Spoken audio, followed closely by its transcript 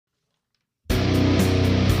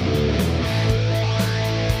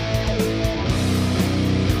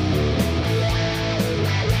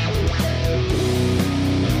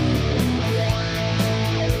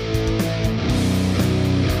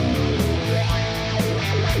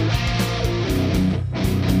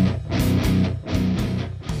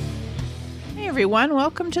everyone.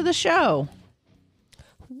 Welcome to the show.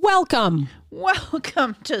 Welcome.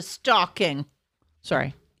 Welcome to Stalking.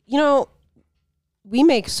 Sorry. You know, we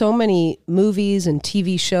make so many movies and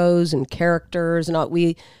TV shows and characters, and all.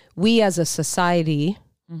 We as a society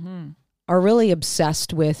are really not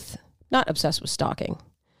obsessed with stalking,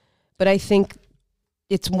 but I think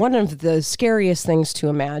it's one of the scariest things to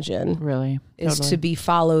imagine. Really? Is Totally. to be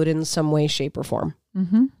followed in some way, shape, or form.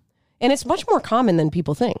 Mm-hmm. And it's much more common than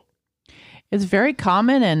people think. It's very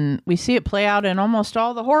common, and we see it play out in almost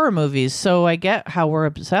all the horror movies, so I get how we're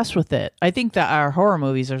obsessed with it. I think that our horror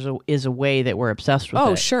movies is a way that we're obsessed with it.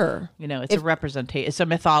 Oh, sure. You know, it's a representation. It's a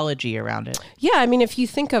mythology around it. Yeah, I mean, if you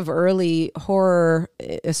think of early horror,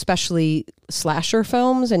 especially slasher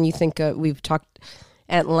films, and you think we've talked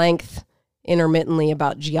at length intermittently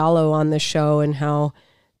about Giallo on the show and how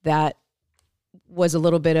that was a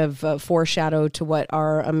little bit of a foreshadow to what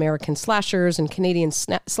our American slashers and Canadian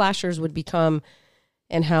slashers would become,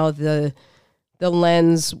 and how the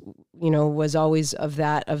lens, was always of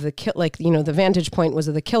the like, the vantage point was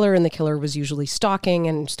of the killer, and the killer was usually stalking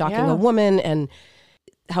a woman, and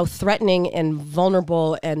how threatening and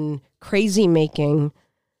vulnerable and crazy making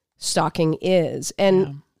stalking is.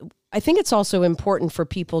 And I think it's also important for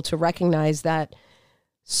people to recognize that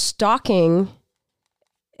stalking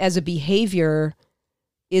as a behavior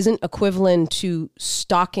isn't equivalent to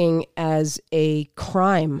stalking as a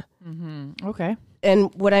crime. Mm-hmm. Okay.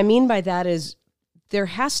 And what I mean by that is there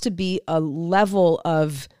has to be a level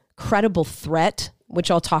of credible threat, which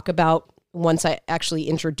I'll talk about once I actually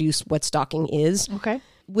introduce what stalking is. Okay.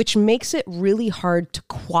 Which makes it really hard to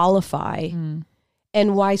qualify,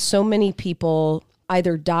 and why so many people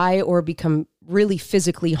either die or become really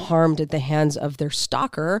physically harmed at the hands of their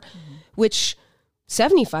stalker, which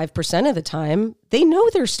 75% of the time, they know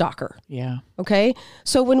their stalker. Yeah. Okay?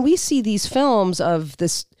 So when we see these films of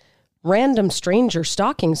this random stranger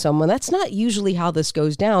stalking someone, that's not usually how this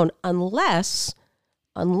goes down, unless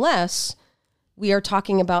we are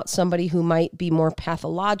talking about somebody who might be more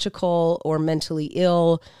pathological or mentally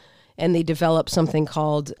ill, and they develop something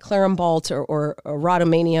called Clairembalt or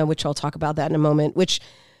erotomania, which I'll talk about that in a moment, which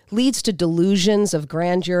leads to delusions of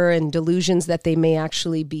grandeur and delusions that they may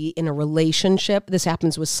actually be in a relationship. This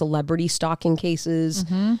happens with celebrity stalking cases.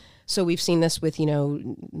 Mm-hmm. So we've seen this with,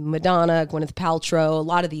 Madonna, Gwyneth Paltrow, a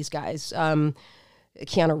lot of these guys,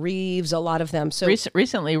 Keanu Reeves, a lot of them. So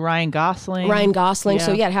recently, Ryan Gosling. Yeah.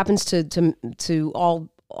 So it happens to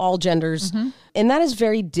all genders. Mm-hmm. And that is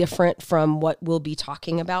very different from what we'll be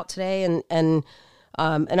talking about today. And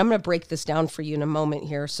I'm going to break this down for you in a moment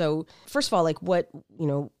here. So first of all, like what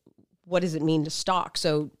does it mean to stalk?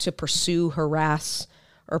 So to pursue, harass,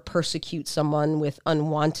 or persecute someone with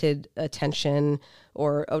unwanted attention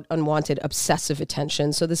or unwanted obsessive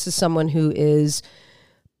attention. So this is someone who is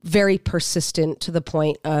very persistent to the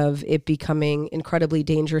point of it becoming incredibly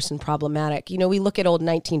dangerous and problematic. We look at old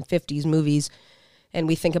 1950s movies and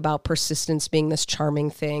we think about persistence being this charming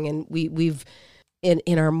thing. And we've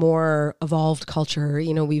in our more evolved culture,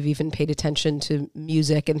 we've even paid attention to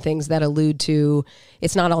music and things that allude to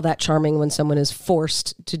it's not all that charming when someone is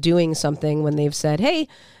forced to doing something when they've said, hey,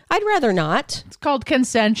 I'd rather not. It's called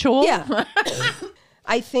consensual. Yeah.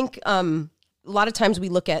 I think a lot of times we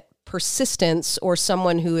look at persistence or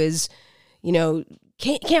someone who is,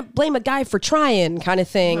 can't blame a guy for trying kind of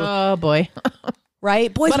thing. Oh, boy.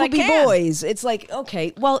 Right? Boys will be boys. It's like,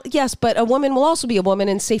 okay, well, yes, but a woman will also be a woman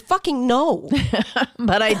and say fucking no.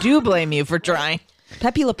 But I do blame you for trying.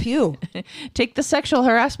 Pepe Le Pew. Take the sexual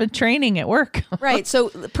harassment training at work. Right. So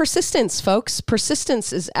persistence, folks.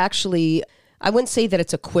 Persistence is actually, I wouldn't say that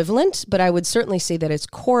it's equivalent, but I would certainly say that it's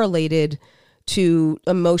correlated to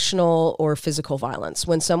emotional or physical violence.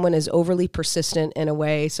 When someone is overly persistent in a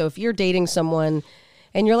way. So if you're dating someone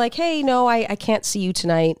and you're like, hey, no, I can't see you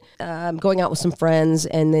tonight. I'm going out with some friends.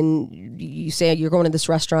 And then you say you're going to this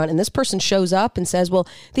restaurant and this person shows up and says, well,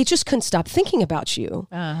 they just couldn't stop thinking about you.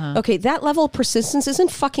 Uh-huh. Okay, that level of persistence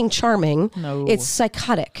isn't fucking charming. No. It's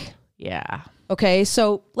psychotic. Yeah. Okay,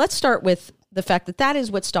 so let's start with the fact that that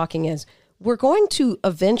is what stalking is. We're going to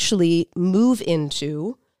eventually move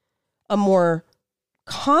into a more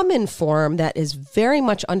common form that is very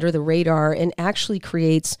much under the radar and actually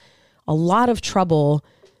creates a lot of trouble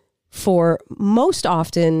for most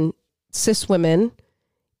often cis women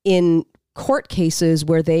in court cases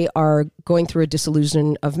where they are going through a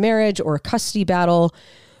dissolution of marriage or a custody battle,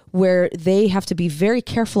 where they have to be very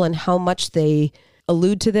careful in how much they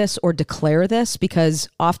allude to this or declare this, because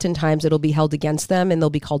oftentimes it'll be held against them and they'll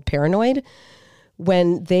be called paranoid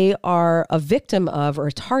when they are a victim of or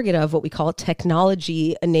a target of what we call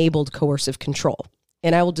technology-enabled coercive control.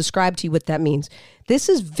 And I will describe to you what that means. This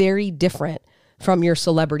is very different from your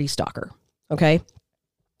celebrity stalker. Okay.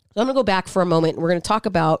 So I'm going to go back for a moment. We're going to talk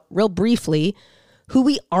about real briefly who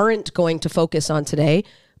we aren't going to focus on today,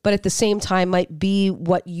 but at the same time might be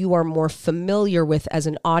what you are more familiar with as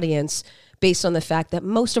an audience based on the fact that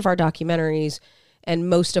most of our documentaries and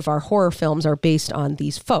most of our horror films are based on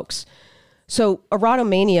these folks. So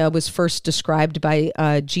erotomania was first described by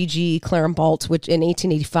Gigi Clarenbolt, which in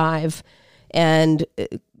 1885, and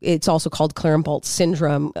it's also called Clarenbolt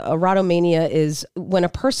syndrome. Erotomania is when a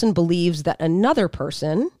person believes that another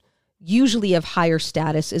person, usually of higher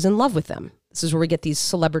status, is in love with them. This is where we get these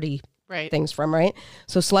celebrity things from, right?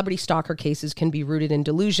 So celebrity stalker cases can be rooted in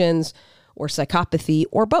delusions or psychopathy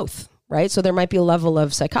or both, right? So there might be a level of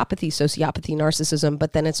psychopathy, sociopathy, narcissism,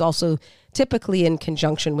 but then it's also typically in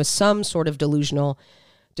conjunction with some sort of delusional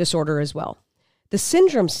disorder as well. The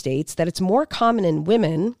syndrome states that it's more common in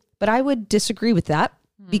women, but I would disagree with that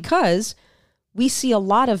because we see a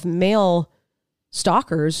lot of male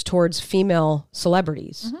stalkers towards female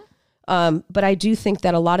celebrities. But I do think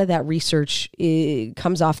that a lot of that research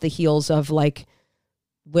comes off the heels of like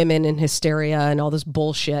women and hysteria and all this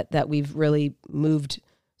bullshit that we've really moved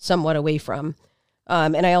somewhat away from.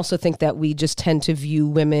 And I also think that we just tend to view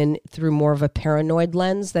women through more of a paranoid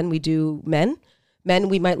lens than we do men. Men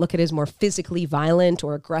we might look at as more physically violent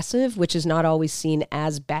or aggressive, which is not always seen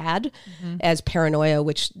as bad as paranoia,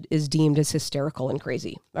 which is deemed as hysterical and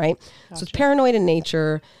crazy, right? Gotcha. So it's paranoid in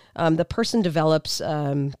nature. The person develops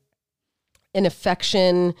an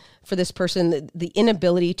affection for this person, the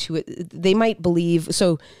inability to, they might believe.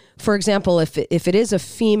 So for example, if it is a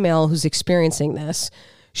female who's experiencing this,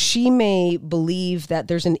 she may believe that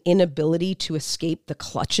there's an inability to escape the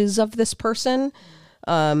clutches of this person.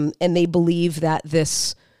 And they believe that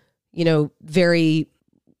this, very,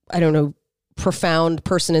 profound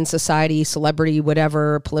person in society, celebrity,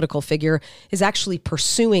 whatever, political figure is actually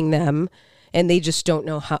pursuing them. And they just don't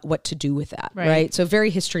know what to do with that, right? So very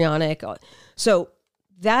histrionic. So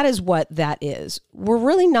that is what that is. We're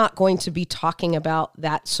really not going to be talking about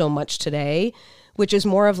that so much today, which is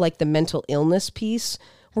more of like the mental illness piece.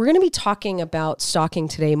 We're going to be talking about stalking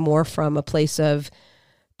today more from a place of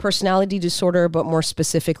personality disorder, but more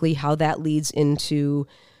specifically how that leads into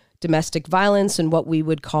domestic violence and what we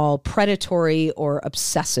would call predatory or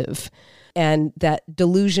obsessive. And that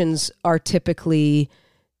delusions are typically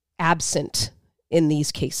absent in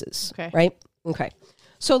these cases, right? Okay.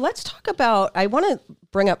 So let's talk about, I want to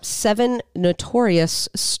bring up 7 notorious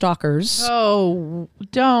stalkers. Oh,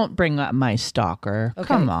 don't bring up my stalker. Okay.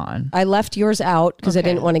 Come on. I left yours out because I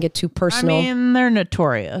didn't want to get too personal. I mean, they're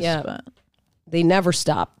notorious, but they never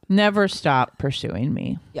stop. Never stop pursuing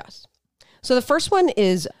me. Yes. So the first one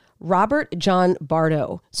is Robert John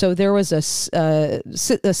Bardo. So there was a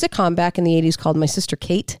sitcom back in the 80s called My Sister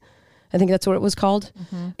Kate. I think that's what it was called.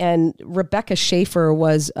 And Rebecca Schaefer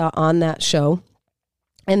was on that show.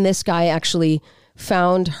 And this guy actually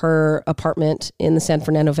found her apartment in the San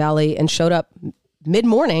Fernando Valley and showed up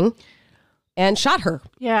mid-morning and shot her.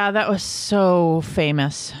 Yeah, that was so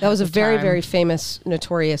famous. That was a very, very famous,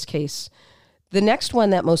 notorious case. The next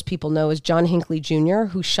one that most people know is John Hinckley Jr.,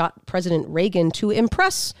 who shot President Reagan to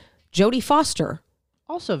impress Jodie Foster.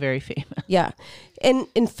 Also very famous. Yeah. And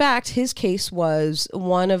in fact, his case was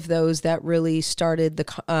one of those that really started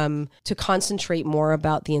to concentrate more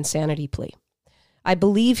about the insanity plea. I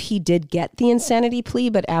believe he did get the insanity plea,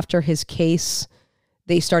 but after his case,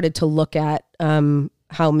 they started to look at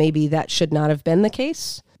how maybe that should not have been the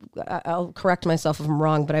case. I'll correct myself if I'm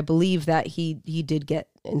wrong, but I believe that he did get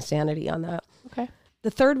insanity on that. Okay.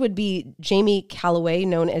 The third would be Jamie Calloway,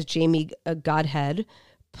 known as Jamie Godhead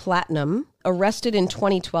Platinum, arrested in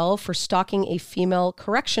 2012 for stalking a female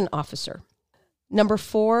correction officer. Number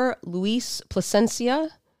 4, Luis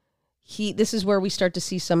Plasencia. This is where we start to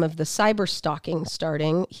see some of the cyber stalking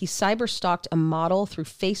starting. He cyber stalked a model through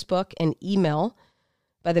Facebook and email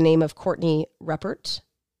by the name of Courtney Reppert.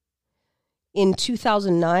 In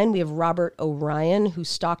 2009, we have Robert O'Ryan, who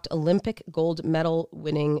stalked Olympic gold medal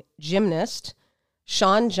winning gymnast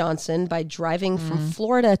Shawn Johnson by driving from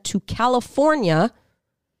Florida to California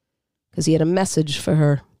because he had a message for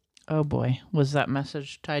her. Oh boy. Was that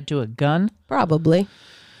message tied to a gun? Probably.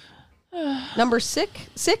 Number 6,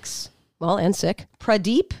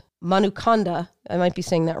 Pradeep Manukanda, I might be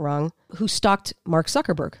saying that wrong, who stalked Mark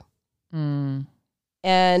Zuckerberg.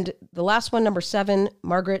 And the last one, number 7,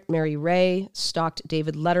 Margaret Mary Ray stalked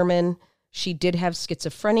David Letterman. She did have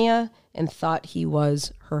schizophrenia and thought he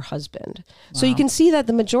was her husband. Wow. So you can see that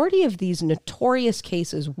the majority of these notorious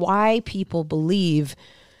cases, why people believe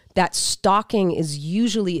that stalking is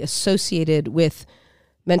usually associated with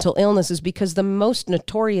mental illness, is because the most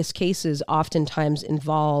notorious cases oftentimes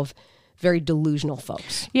involve very delusional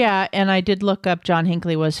folks. Yeah, and I did look up John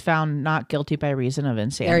Hinckley was found not guilty by reason of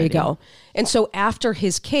insanity. There you go. And so after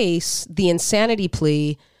his case, the insanity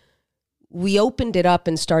plea, we opened it up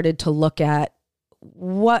and started to look at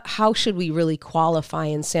how should we really qualify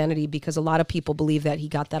insanity, because a lot of people believe that he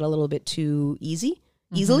got that a little bit too easily.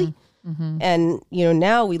 And,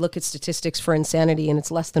 now we look at statistics for insanity, and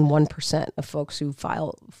it's less than 1% of folks who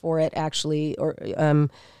file for it actually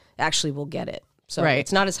will get it. So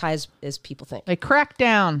it's not as high as people think. They crack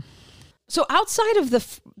down. So outside of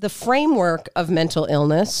the framework of mental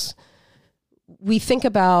illness, we think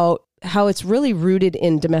about how it's really rooted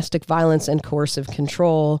in domestic violence and coercive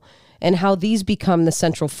control, and how these become the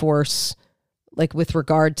central force, like with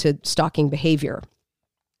regard to stalking behavior.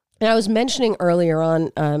 And I was mentioning earlier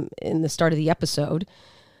on in the start of the episode,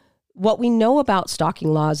 what we know about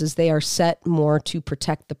stalking laws is they are set more to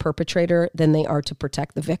protect the perpetrator than they are to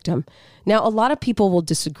protect the victim. Now, a lot of people will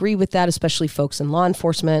disagree with that, especially folks in law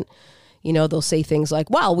enforcement. They'll say things like,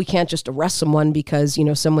 well, we can't just arrest someone because,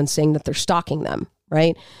 someone's saying that they're stalking them,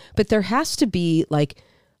 right? But there has to be like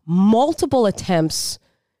multiple attempts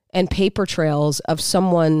and paper trails of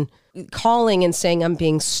someone calling and saying I'm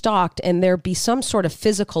being stalked, and there be some sort of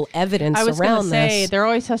physical evidence around this. I was going to say, there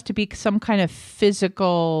always has to be some kind of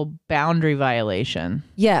physical boundary violation.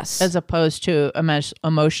 Yes. As opposed to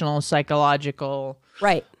emotional, psychological,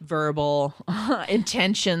 right, verbal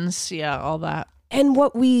intentions. Yeah, all that. And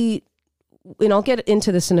and I'll get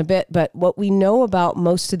into this in a bit, but what we know about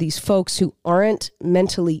most of these folks who aren't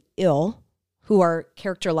mentally ill, who are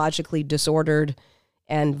characterologically disordered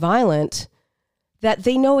and violent, that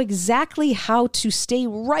they know exactly how to stay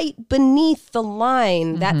right beneath the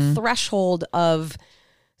line, that threshold of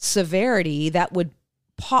severity that would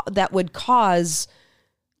cause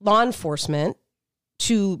law enforcement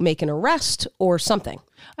to make an arrest or something.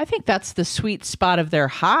 I think that's the sweet spot of their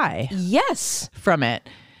high. Yes. From it.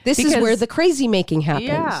 This is where the crazy making happens.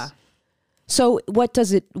 Yeah. So what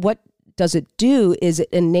does it do is it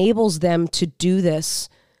enables them to do this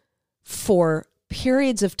for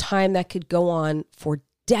periods of time that could go on for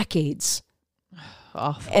decades.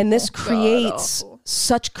 Awful. And this creates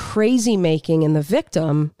such crazy making in the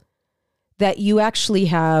victim that you actually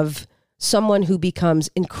have someone who becomes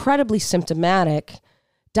incredibly symptomatic,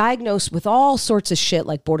 diagnosed with all sorts of shit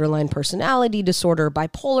like borderline personality disorder,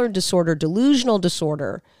 bipolar disorder, delusional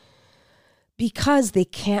disorder, because they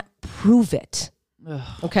can't prove it. Ugh.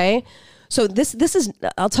 Okay? So this is,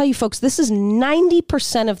 I'll tell you folks, this is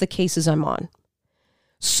 90% of the cases I'm on.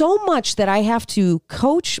 So much that I have to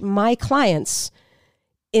coach my clients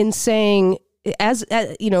in saying,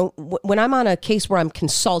 when I'm on a case where I'm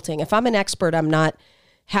consulting, if I'm an expert, I'm not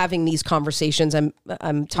having these conversations.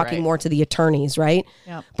 I'm talking more to the attorneys, right?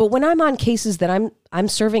 Yep. But when I'm on cases that I'm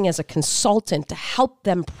serving as a consultant to help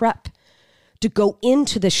them prep to go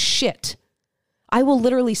into the shit, I will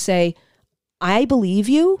literally say, I believe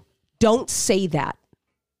you. Don't say that.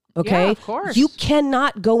 Okay? Yeah, of course. You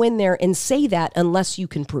cannot go in there and say that unless you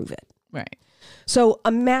can prove it. Right. So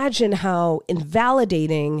imagine how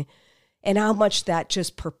invalidating and how much that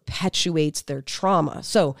just perpetuates their trauma.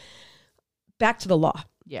 So back to the law.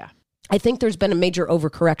 Yeah. I think there's been a major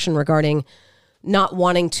overcorrection regarding not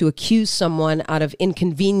wanting to accuse someone out of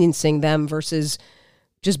inconveniencing them versus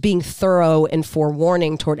just being thorough and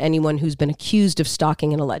forewarning toward anyone who's been accused of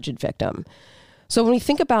stalking an alleged victim. So when we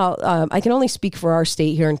think about, I can only speak for our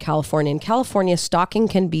state here in California. In California, stalking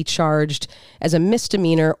can be charged as a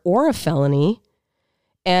misdemeanor or a felony,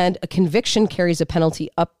 and a conviction carries a penalty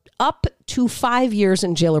up to 5 years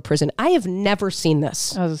in jail or prison. I have never seen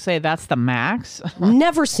this. I was going to say, that's the max?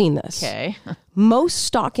 Never seen this. Okay. Most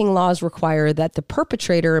stalking laws require that the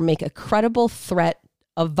perpetrator make a credible threat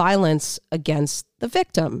of violence against the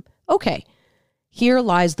victim. Okay, here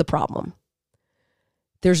lies the problem.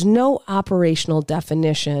 There's no operational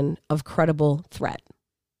definition of credible threat.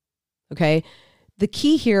 Okay? The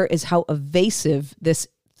key here is how evasive this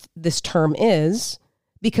term is,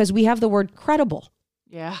 because we have the word credible.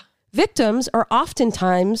 Yeah. Victims are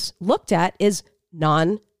oftentimes looked at as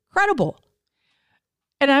non-credible.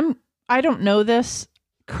 And I don't know this.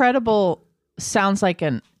 Credible sounds like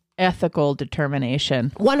an ethical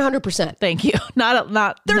determination. 100%. Thank you. There's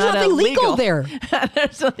nothing legal there.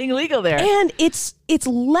 There's nothing legal there. And it's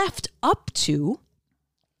left up to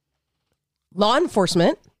law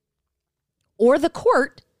enforcement or the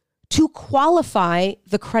court to qualify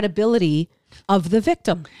the credibility of the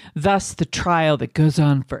victim. Thus the trial that goes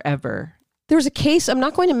on forever. There's a case, I'm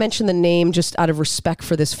not going to mention the name just out of respect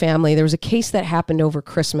for this family. There was a case that happened over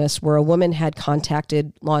Christmas where a woman had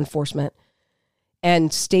contacted law enforcement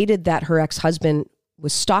and stated that her ex-husband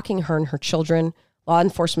was stalking her and her children Law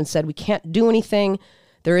enforcement said, we can't do anything.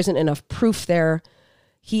 There isn't enough proof there.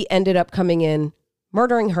 He ended up coming in,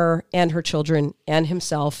 murdering her and her children and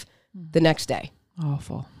himself the next day.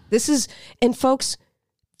 Awful. And folks,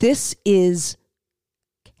 this is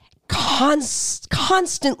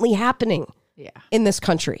constantly happening in this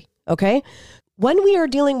country, okay? When we are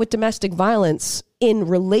dealing with domestic violence in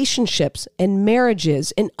relationships and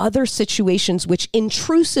marriages and other situations which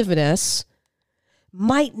intrusiveness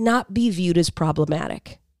might not be viewed as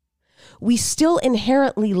problematic, we still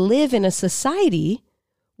inherently live in a society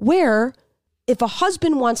where if a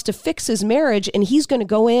husband wants to fix his marriage and he's going to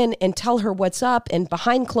go in and tell her what's up and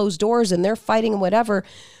behind closed doors and they're fighting and whatever,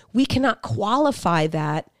 we cannot qualify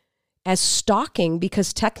that as stalking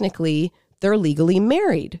because technically they're legally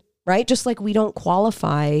married, right? Just like we don't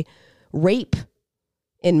qualify rape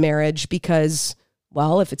in marriage because,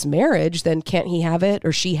 well, if it's marriage, then can't he have it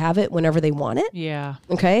or she have it whenever they want it? Yeah.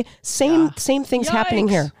 Okay. Same things happening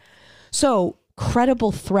here. So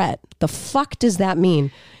credible threat. The fuck does that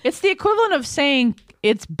mean? It's the equivalent of saying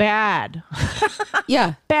it's bad.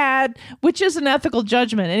 Yeah. Bad, which is an ethical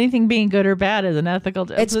judgment. Anything being good or bad is an ethical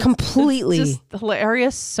judgment. It's completely it's just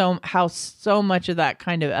hilarious how so much of that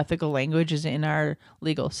kind of ethical language is in our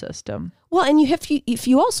legal system. Well, and if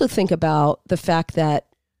you also think about the fact that,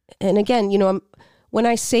 and again, when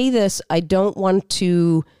I say this, I don't want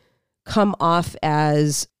to come off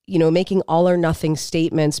as, making all or nothing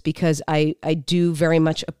statements because I do very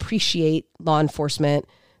much appreciate law enforcement.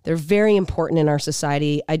 They're very important in our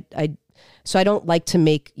society. So I don't like to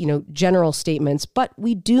make, general statements, but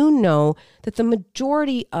we do know that the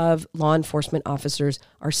majority of law enforcement officers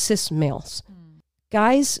are cis males.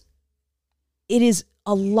 Guys, it is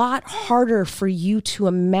a lot harder for you to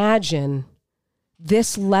imagine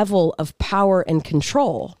this level of power and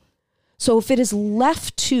control. So if it is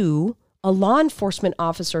left to a law enforcement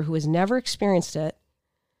officer who has never experienced it,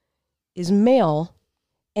 is male,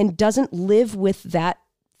 and doesn't live with that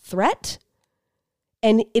threat,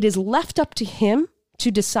 and it is left up to him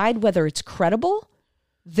to decide whether it's credible,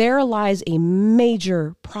 there lies a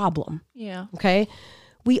major problem. Yeah. Okay.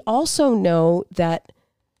 We also know that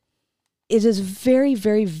it is very,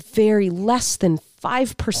 very, very less than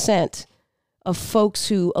 5% of folks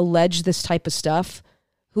who allege this type of stuff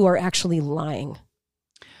who are actually lying.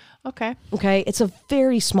 Okay. Okay. It's a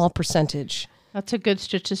very small percentage. That's a good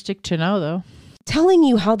statistic to know, though. Telling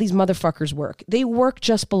you how these motherfuckers work. They work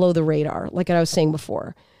just below the radar, like I was saying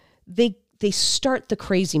before. They start the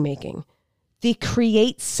crazy making. They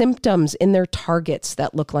create symptoms in their targets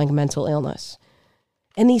that look like mental illness.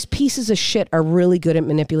 And these pieces of shit are really good at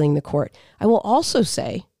manipulating the court. I will also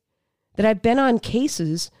say that I've been on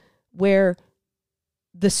cases where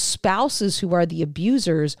the spouses who are the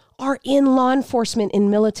abusers are in law enforcement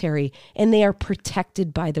and military, and they are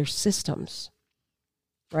protected by their systems.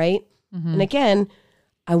 Right? Mm-hmm. And again,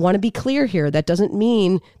 I want to be clear here. That doesn't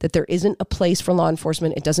mean that there isn't a place for law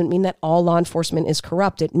enforcement. It doesn't mean that all law enforcement is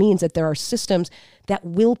corrupt. It means that there are systems that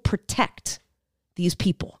will protect these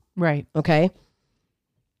people. Right. Okay?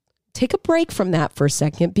 Take a break from that for a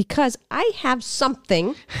second because I have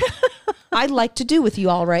something I'd like to do with you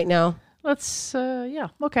all right now. Let's,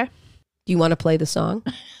 okay. Do you want to play the song?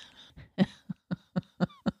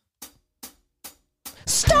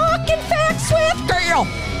 Stalking facts with girl.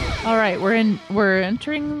 All right, we're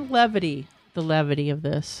entering levity, the levity of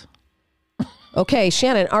this. Okay,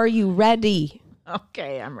 Shannon, are you ready?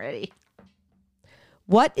 Okay, I'm ready.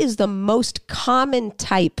 What is the most common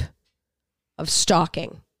type of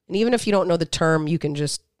stalking? And even if you don't know the term, you can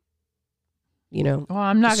just, Well,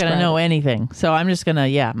 I'm not going to know anything, so I'm just going to,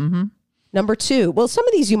 Mm-hmm. Number 2, well, some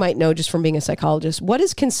of these you might know just from being a psychologist. What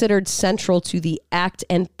is considered central to the act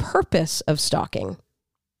and purpose of stalking?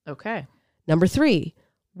 Okay. Number 3,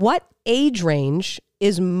 what age range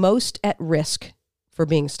is most at risk for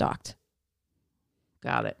being stalked?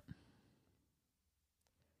 Got it.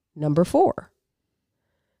 Number 4,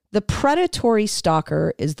 the predatory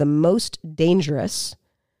stalker is the most dangerous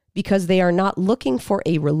because they are not looking for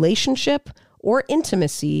a relationship or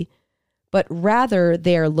intimacy, but rather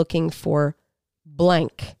they are looking for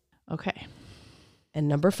blank. Okay. And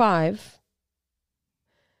number 5,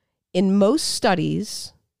 in most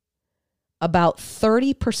studies, about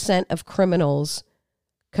 30% of criminals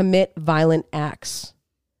commit violent acts.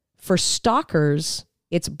 For stalkers,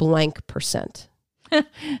 it's blank percent.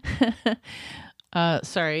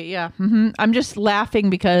 Sorry. Yeah. Mm-hmm. I'm just laughing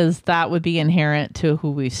because that would be inherent to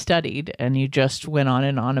who we studied. And you just went on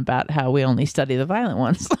and on about how we only study the violent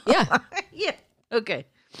ones. Yeah. Yeah. Okay.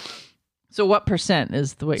 So what percent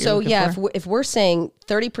is what you're looking for? If we're saying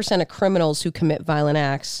 30% of criminals who commit violent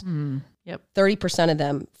acts, Yep. 30% of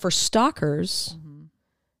them, for stalkers,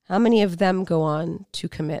 how many of them go on to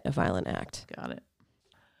commit a violent act? Got it.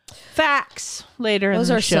 Facts later Those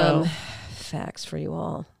in the are show. some facts for you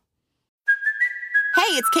all.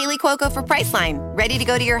 Hey, it's Kaylee Cuoco for Priceline. Ready to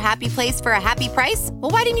go to your happy place for a happy price? Well,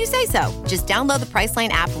 why didn't you say so? Just download the Priceline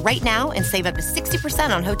app right now and save up to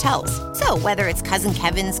 60% on hotels. So whether it's Cousin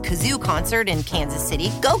Kevin's Kazoo Concert in Kansas City,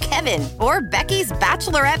 go Kevin, or Becky's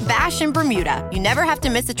Bachelorette Bash in Bermuda, you never have to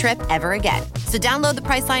miss a trip ever again. So download the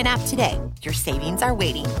Priceline app today. Your savings are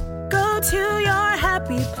waiting. Go to your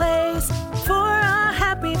happy place for a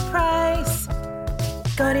happy price.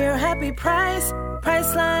 Go to your happy price,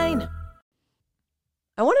 Priceline.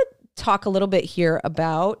 I want to talk a little bit here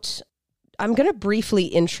about, I'm going to briefly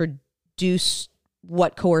introduce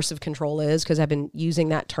what coercive control is, because I've been using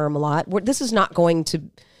that term a lot. This is not going to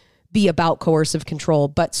be about coercive control,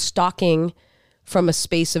 but stalking from a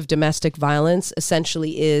space of domestic violence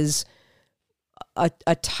essentially is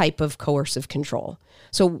a type of coercive control.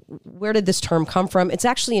 So where did this term come from? It's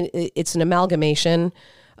an amalgamation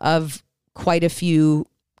of quite a few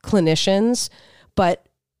clinicians, but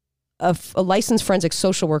a licensed forensic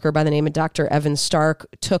social worker by the name of Dr. Evan Stark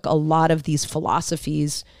took a lot of these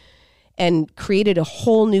philosophies and created a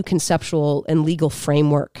whole new conceptual and legal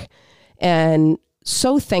framework. And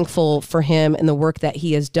so thankful for him and the work that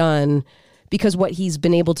he has done, because what he's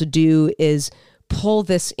been able to do is pull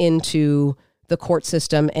this into the court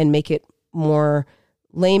system and make it more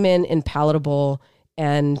layman and palatable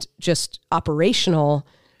and just operational.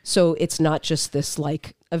 So it's not just this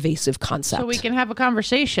like evasive concept. So we can have a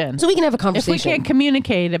conversation. If we can't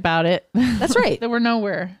communicate about it, that's right. then we're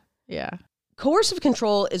nowhere. Yeah. Coercive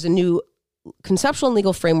control is a new conceptual and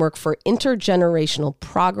legal framework for intergenerational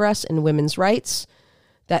progress in women's rights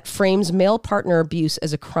that frames male partner abuse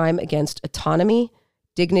as a crime against autonomy,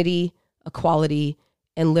 dignity, equality,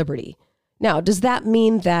 and liberty. Now, does that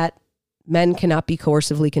mean that men cannot be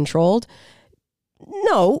coercively controlled?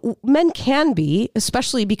 No, men can be,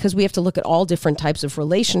 especially because we have to look at all different types of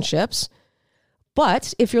relationships.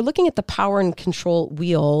 But if you're looking at the power and control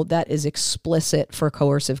wheel that is explicit for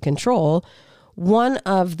coercive control, one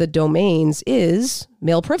of the domains is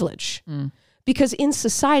male privilege. Because in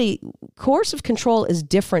society, coercive control is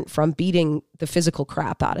different from beating the physical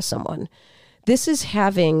crap out of someone. This is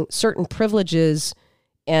having certain privileges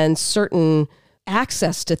and certain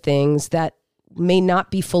access to things that may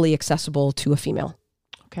not be fully accessible to a female.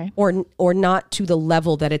 Okay. Or not to the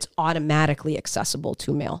level that it's automatically accessible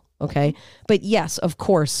to a male. Okay. But yes, of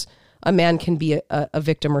course, a man can be a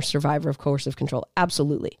victim or survivor of coercive control.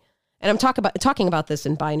 Absolutely. And I'm talking about this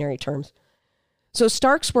in binary terms. So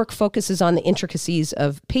Stark's work focuses on the intricacies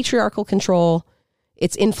of patriarchal control,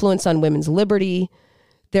 its influence on women's liberty,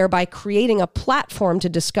 thereby creating a platform to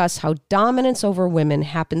discuss how dominance over women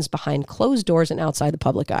happens behind closed doors and outside the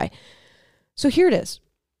public eye. So here it is.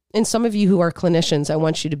 And some of you who are clinicians, I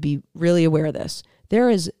want you to be really aware of this. There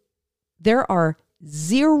are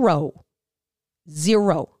zero,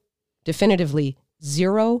 definitively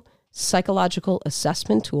zero psychological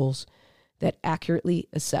assessment tools that accurately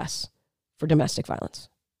assess for domestic violence.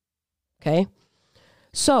 Okay?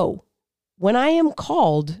 So when I am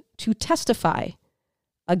called to testify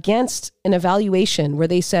against an evaluation where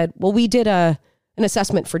they said, well, we did an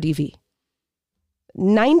assessment for DV,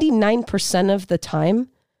 99% of the time,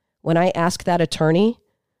 when I ask that attorney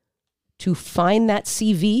to find that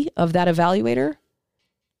CV of that evaluator,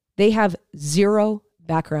 they have zero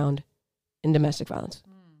background in domestic violence.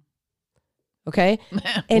 Okay?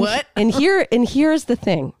 And What? and here's the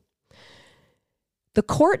thing. The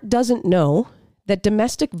court doesn't know that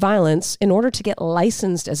domestic violence, in order to get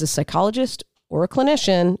licensed as a psychologist or a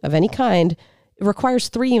clinician of any kind, it requires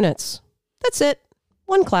 3 units. That's it.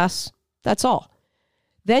 1 class. That's all.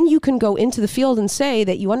 Then you can go into the field and say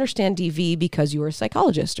that you understand DV because you are a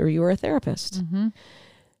psychologist or you are a therapist. Mm-hmm.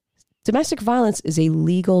 Domestic violence is a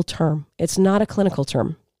legal term. It's not a clinical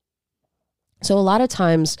term. So a lot of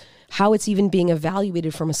times how it's even being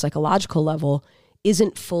evaluated from a psychological level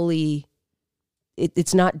isn't fully,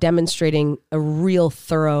 it's not demonstrating a real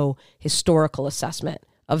thorough historical assessment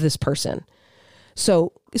of this person.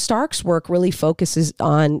 So Stark's work really focuses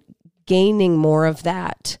on gaining more of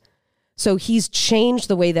that. So he's changed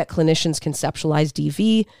the way that clinicians conceptualize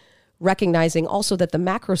DV, recognizing also that the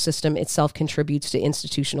macro system itself contributes to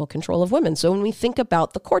institutional control of women. So when we think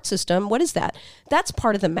about the court system, what is that? That's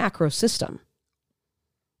part of the macro system,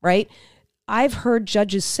 right? I've heard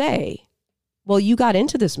judges say, well, you got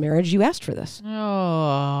into this marriage, you asked for this.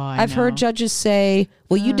 Oh, I've heard judges say,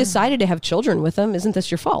 well, you decided to have children with them. Isn't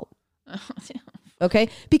this your fault? Okay,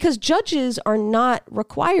 because judges are not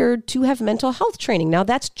required to have mental health training. Now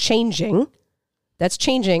that's changing.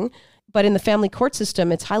 But in the family court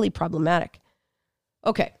system, it's highly problematic.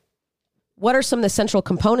 Okay. What are some of the central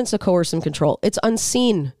components of coercive control? It's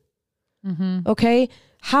unseen. Okay.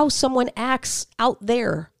 How someone acts out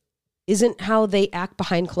there isn't how they act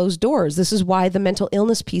behind closed doors. This is why the mental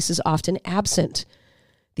illness piece is often absent.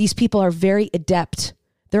 These people are very adept.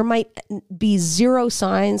 There might be zero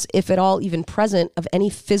signs, if at all even present, of any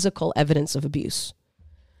physical evidence of abuse.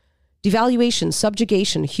 Devaluation,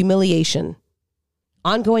 subjugation, humiliation,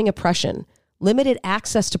 ongoing oppression, limited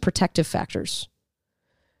access to protective factors.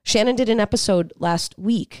 Shannon did an episode last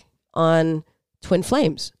week on twin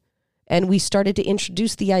flames, and we started to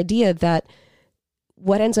introduce the idea that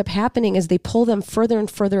what ends up happening is they pull them further and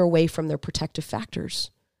further away from their protective factors,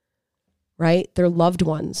 right? Their loved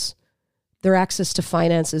ones, their access to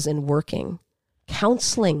finances and working,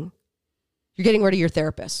 counseling. You're getting rid of your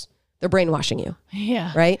therapist. They're brainwashing you.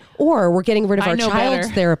 Yeah. Right? Or we're getting rid of our child's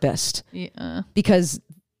better. therapist Yeah. because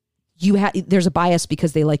there's a bias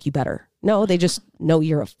because they like you better. No, they just know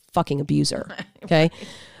you're a fucking abuser. Okay.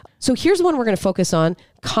 So here's one we're going to focus on: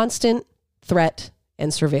 constant threat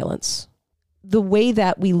and surveillance. The way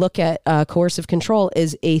that we look at coercive control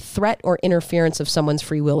is a threat or interference of someone's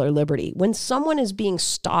free will or liberty. When someone is being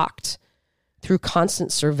stalked through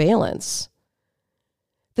constant surveillance,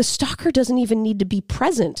 the stalker doesn't even need to be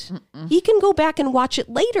present. He can go back and watch it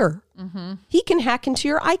later. He can hack into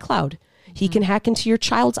your iCloud. He can hack into your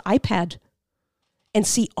child's iPad and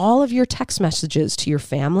see all of your text messages to your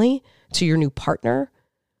family, to your new partner,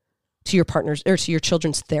 to your partner's or to your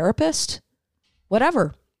children's therapist,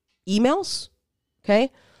 whatever. Emails,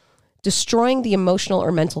 okay? Destroying the emotional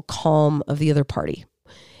or mental calm of the other party.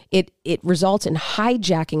 It results in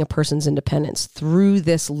hijacking a person's independence through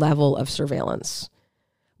this level of surveillance.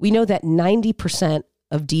 We know that 90%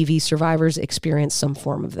 of DV survivors experience some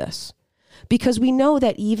form of this, because we know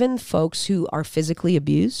that even folks who are physically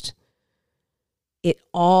abused, it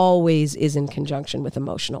always is in conjunction with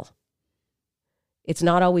emotional. It's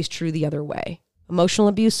not always true the other way. Emotional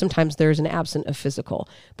abuse, sometimes there's an absence of physical,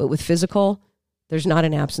 but with physical, there's not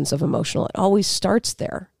an absence of emotional. It always starts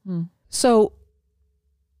there. So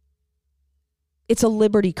it's a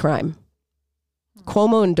liberty crime.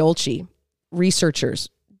 Cuomo and Dolce, researchers,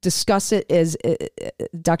 discuss it as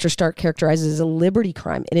Dr. Stark characterizes as a liberty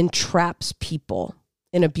crime. It entraps people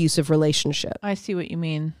in abusive relationship. I see what you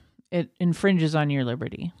mean. It infringes on your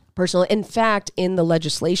liberty. Personally, in fact, in the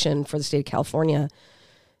legislation for the state of California,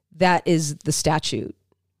 that is the statute.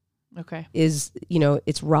 Okay. Is,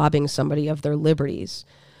 it's robbing somebody of their liberties.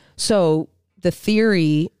 So the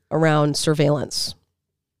theory around surveillance,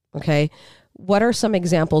 okay, what are some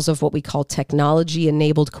examples of what we call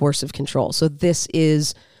technology-enabled coercive control? So this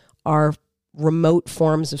is our remote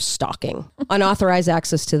forms of stalking, unauthorized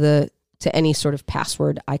access to any sort of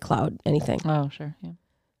password, iCloud, anything. Oh, sure. Yeah.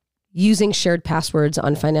 Using shared passwords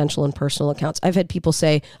on financial and personal accounts. I've had people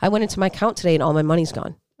say, I went into my account today and all my money's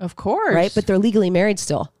gone. Of course. Right? But they're legally married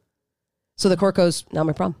still. So the court goes, not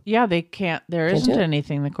my problem. Yeah, they can't. There isn't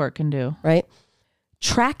anything the court can do. Right?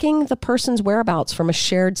 Tracking the person's whereabouts from a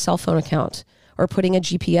shared cell phone account, or putting a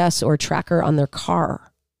GPS or tracker on their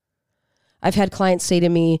car. I've had clients say to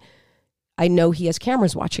me, I know he has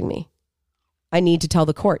cameras watching me. I need to tell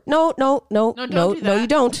the court. No, you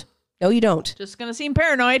don't. No, you don't. Just going to seem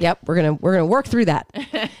paranoid. Yep, we're gonna work through that.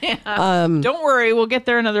 Don't worry, we'll get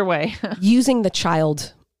there another way. Using the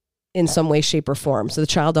child in some way, shape, or form. So the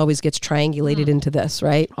child always gets triangulated into this,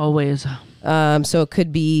 right? Always. So it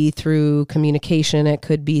could be through communication. It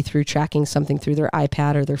could be through tracking something through their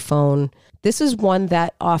iPad or their phone. This is one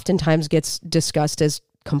that oftentimes gets discussed as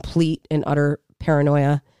complete and utter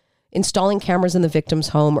paranoia. Installing cameras in the victim's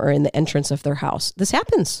home or in the entrance of their house. This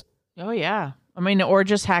happens. Oh, yeah. I mean, or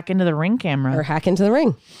just hack into the Ring camera. Or hack into the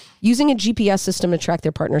Ring. Using a GPS system to track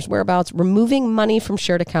their partner's whereabouts, removing money from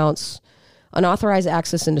shared accounts, unauthorized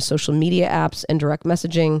access into social media apps and direct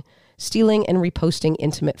messaging, stealing and reposting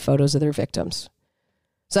intimate photos of their victims.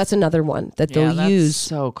 So that's another one that they'll use.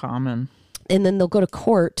 So common. And then they'll go to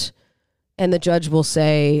court and the judge will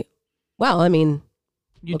say, well, I mean,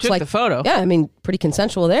 you took the photo. Yeah, I mean, pretty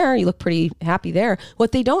consensual there. You look pretty happy there.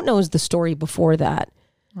 What they don't know is the story before that.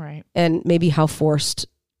 Right. And maybe how forced.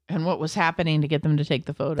 And what was happening to get them to take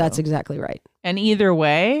the photo. That's exactly right. And either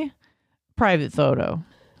way, private photo.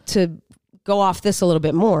 To go off this a little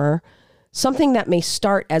bit more, something that may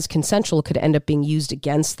start as consensual could end up being used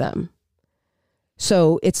against them.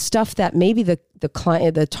 So it's stuff that maybe the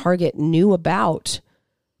client, the target knew about,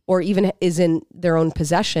 or even is in their own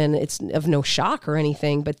possession. It's of no shock or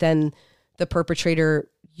anything, but then the perpetrator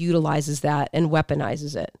utilizes that and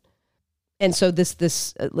weaponizes it. And so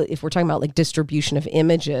this if we're talking about like distribution of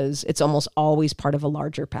images, it's almost always part of a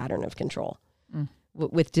larger pattern of control,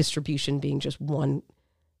 with distribution being just one.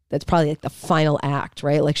 That's probably like the final act,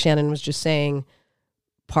 right? Like Shannon was just saying,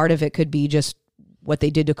 part of it could be just what they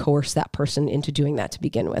did to coerce that person into doing that to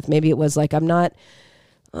begin with. Maybe it was like, I'm not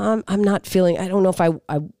feeling, I don't know if I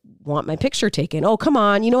want my picture taken. Oh, come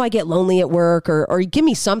on. I get lonely at work, or give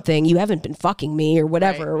me something. You haven't been fucking me or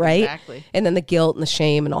whatever. Right. Exactly. And then the guilt and the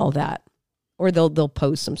shame and all that, or they'll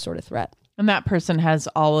pose some sort of threat. And that person has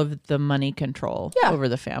all of the money control over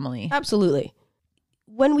the family. Absolutely.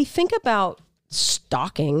 When we think about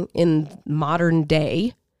stalking in modern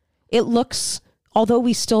day, it looks, although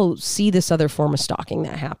we still see this other form of stalking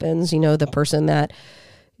that happens, the person that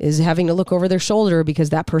is having to look over their shoulder because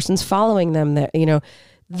that person's following them, that,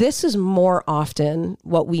 this is more often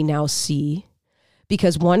what we now see,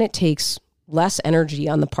 because one, it takes less energy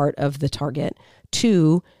on the part of the target.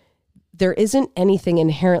 Two, there isn't anything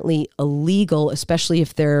inherently illegal, especially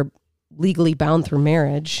if they're legally bound through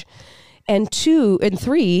marriage. And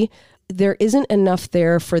three, there isn't enough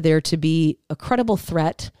there for there to be a credible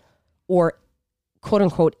threat or quote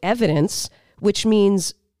unquote evidence, which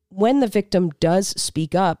means when the victim does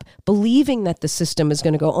speak up, believing that the system is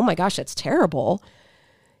going to go, oh my gosh, that's terrible,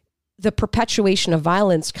 the perpetuation of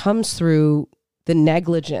violence comes through the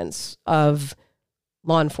negligence of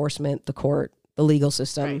law enforcement, the court, the legal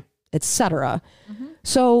system, etc.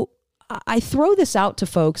 So I throw this out to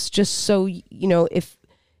folks just so,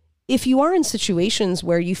 if you are in situations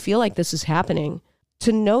where you feel like this is happening,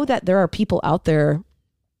 to know that there are people out there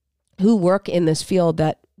who work in this field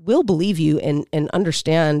that will believe you and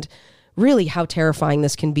understand really how terrifying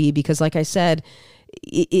this can be. Because like I said,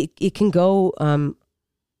 it can go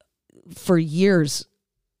for years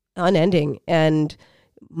unending. And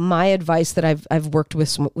my advice that I've worked with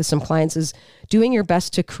some clients is doing your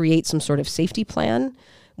best to create some sort of safety plan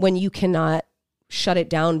when you cannot shut it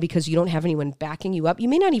down because you don't have anyone backing you up. You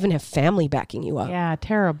may not even have family backing you up. Yeah,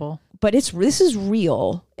 terrible. But this is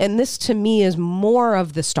real. And this to me is more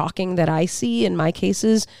of the stalking that I see in my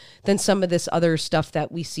cases than some of this other stuff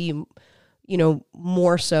that we see,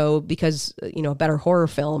 more so because, a better horror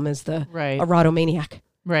film is the erotomaniac.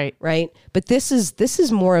 Right. Right. But this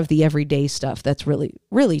is more of the everyday stuff that's really,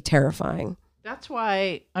 really terrifying. That's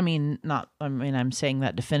why, I'm saying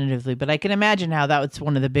that definitively, but I can imagine how that was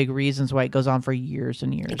one of the big reasons why it goes on for years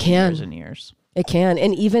and years and years and years. It can.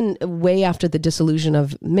 And even way after the dissolution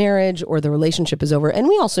of marriage or the relationship is over. And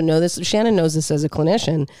we also know this, Shannon knows this as a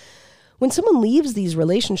clinician, when someone leaves these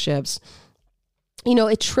relationships,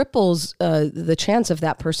 it triples the chance of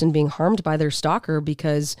that person being harmed by their stalker,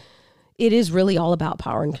 because it is really all about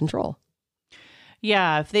power and control.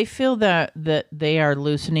 Yeah, if they feel that they are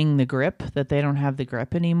loosening the grip, that they don't have the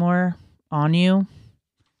grip anymore on you,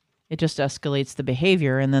 it just escalates the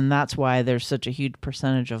behavior. And then that's why there's such a huge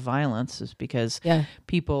percentage of violence, is because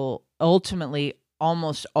people ultimately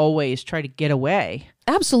almost always try to get away.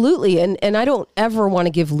 Absolutely. And I don't ever want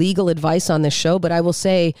to give legal advice on this show, but I will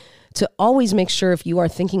say to always make sure, if you are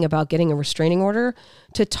thinking about getting a restraining order,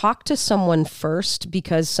 to talk to someone first,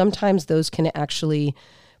 because sometimes those can actually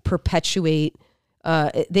perpetuate.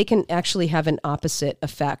 They can actually have an opposite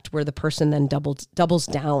effect where the person then doubles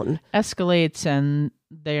down. Escalates, and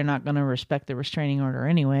they're not going to respect the restraining order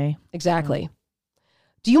anyway. Exactly.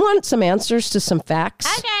 Do you want some answers to some facts?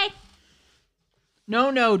 Okay.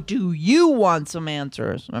 No. Do you want some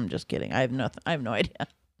answers? I'm just kidding. I have nothing. I have no idea.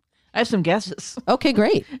 I have some guesses. Okay,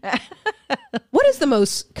 great. What is the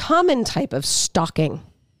most common type of stalking?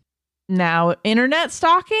 Now, internet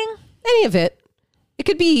stalking? Any of it. It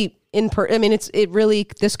could be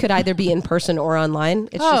this could either be in person or online.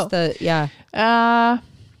 It's just I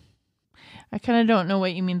kind of don't know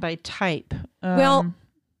what you mean by type. Well,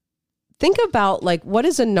 think about what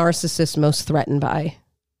is a narcissist most threatened by?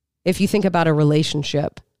 If you think about a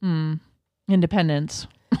relationship. Independence.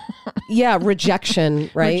 Yeah, rejection,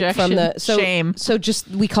 right? Rejection, shame. So just,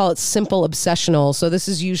 we call it simple obsessional. So this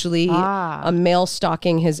is usually a male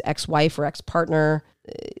stalking his ex-wife or ex-partner.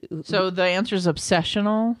 So the answer is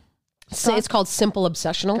obsessional? It's called simple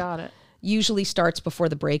obsessional. Got it. Usually starts before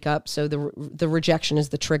the breakup. So the rejection is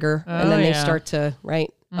the trigger. And then they start to,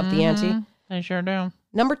 up the ante. They sure do.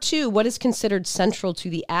 Number 2, what is considered central to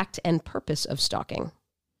the act and purpose of stalking?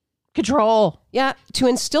 Control. Yeah, to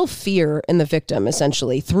instill fear in the victim,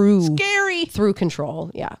 essentially, through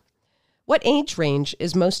control. Yeah. What age range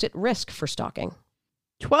is most at risk for stalking?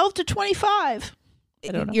 12 to 25. I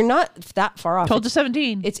don't know. You're not that far off. 12 to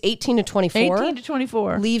 17. It's 18 to 24. 18 to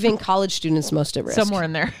 24. Leaving college students most at risk. Somewhere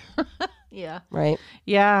in there. Yeah. Right?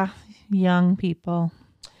 Yeah. Young people.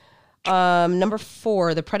 Number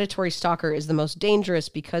 4, the predatory stalker is the most dangerous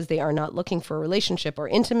because they are not looking for a relationship or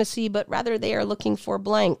intimacy, but rather they are looking for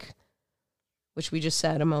blank, which we just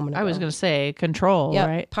said a moment ago. I was going to say control, Yep.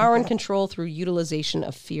 right? Power and control through utilization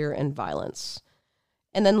of fear and violence.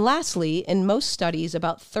 And then lastly, in most studies,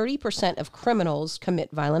 about 30% of criminals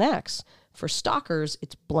commit violent acts. For stalkers,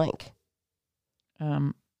 it's blank.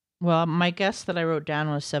 Well, my guess that I wrote down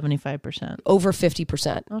was 75%. Over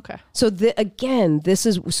 50%. Okay. So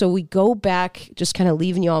so we go back, just kind of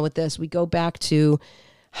leaving you all with this, we go back to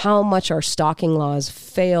how much our stalking laws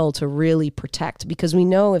fail to really protect, because we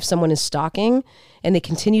know if someone is stalking and they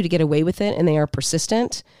continue to get away with it and they are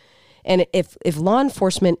persistent, and if law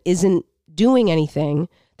enforcement isn't doing anything,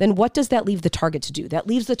 then what does that leave the target to do? That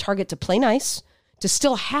leaves the target to play nice, to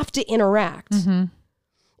still have to interact. Mm-hmm.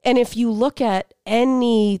 And if you look at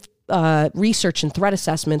any research and threat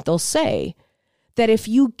assessment, they'll say that if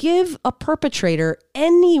you give a perpetrator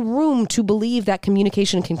any room to believe that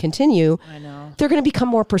communication can continue, they're going to become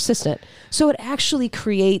more persistent. So it actually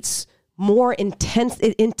creates more intense,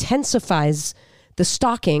 it intensifies the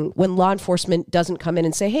stalking when law enforcement doesn't come in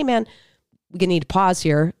and say, hey man, we're going to need to pause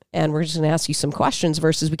here and we're just going to ask you some questions,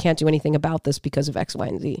 versus we can't do anything about this because of X, Y,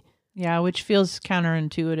 and Z. Yeah, which feels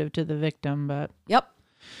counterintuitive to the victim, but... Yep.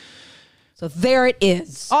 So there it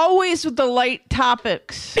is. Always with the light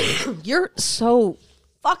topics. You're so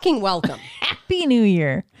fucking welcome. Happy New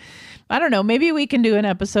Year. I don't know. Maybe we can do an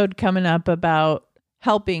episode coming up about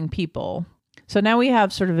helping people. So now we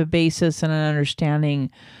have sort of a basis and an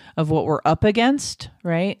understanding of what we're up against,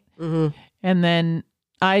 right? Mm-hmm. And then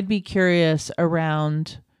I'd be curious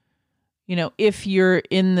around, if you're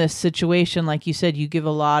in this situation, like you said, you give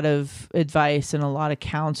a lot of advice and a lot of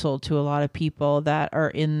counsel to a lot of people that are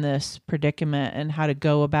in this predicament, and how to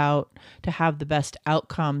go about to have the best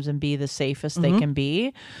outcomes and be the safest they can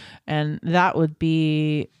be. And that would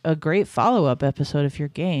be a great follow-up episode if you're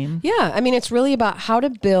game. Yeah. I mean, it's really about how to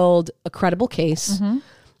build a credible case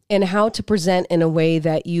and how to present in a way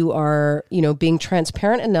that you are, being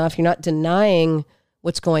transparent enough. You're not denying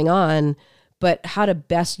what's going on, but how to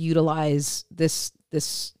best utilize this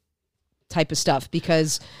type of stuff,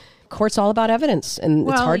 because court's all about evidence, and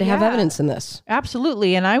it's hard to have evidence in this.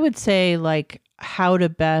 Absolutely. And I would say, like, how to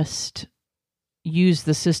best use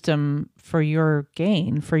the system for your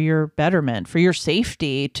gain, for your betterment, for your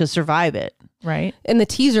safety, to survive it, right? And the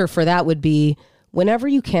teaser for that would be, whenever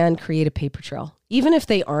you can, create a paper trail. Even if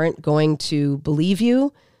they aren't going to believe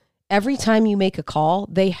you, every time you make a call,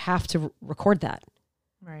 they have to record that.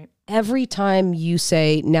 Right. Every time you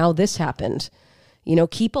say, now this happened,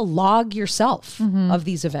 keep a log yourself of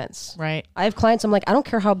these events. Right. I have clients, I'm like, I don't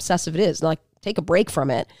care how obsessive it is. Like, take a break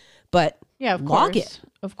from it, but log it.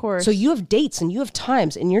 Of course. So you have dates and you have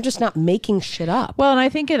times, and you're just not making shit up. Well, and I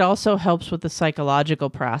think it also helps with the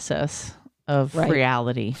psychological process of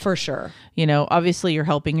reality. For sure. Obviously you're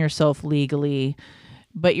helping yourself legally,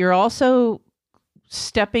 but you're also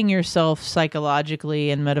stepping yourself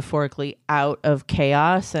psychologically and metaphorically out of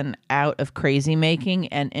chaos and out of crazy making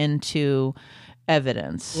and into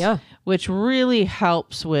evidence. Yeah. Which really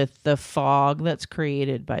helps with the fog that's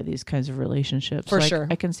created by these kinds of relationships. For sure.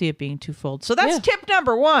 I can see it being twofold. So that's tip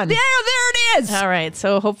number 1. There it is. All right.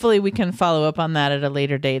 So hopefully we can follow up on that at a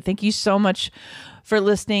later date. Thank you so much for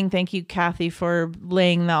listening. Thank you, Kathy, for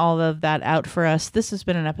laying all of that out for us. This has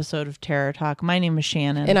been an episode of Terror Talk. My name is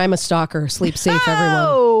Shannon. And I'm a stalker. Sleep safe, everyone.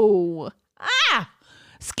 Oh,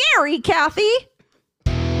 scary, Kathy.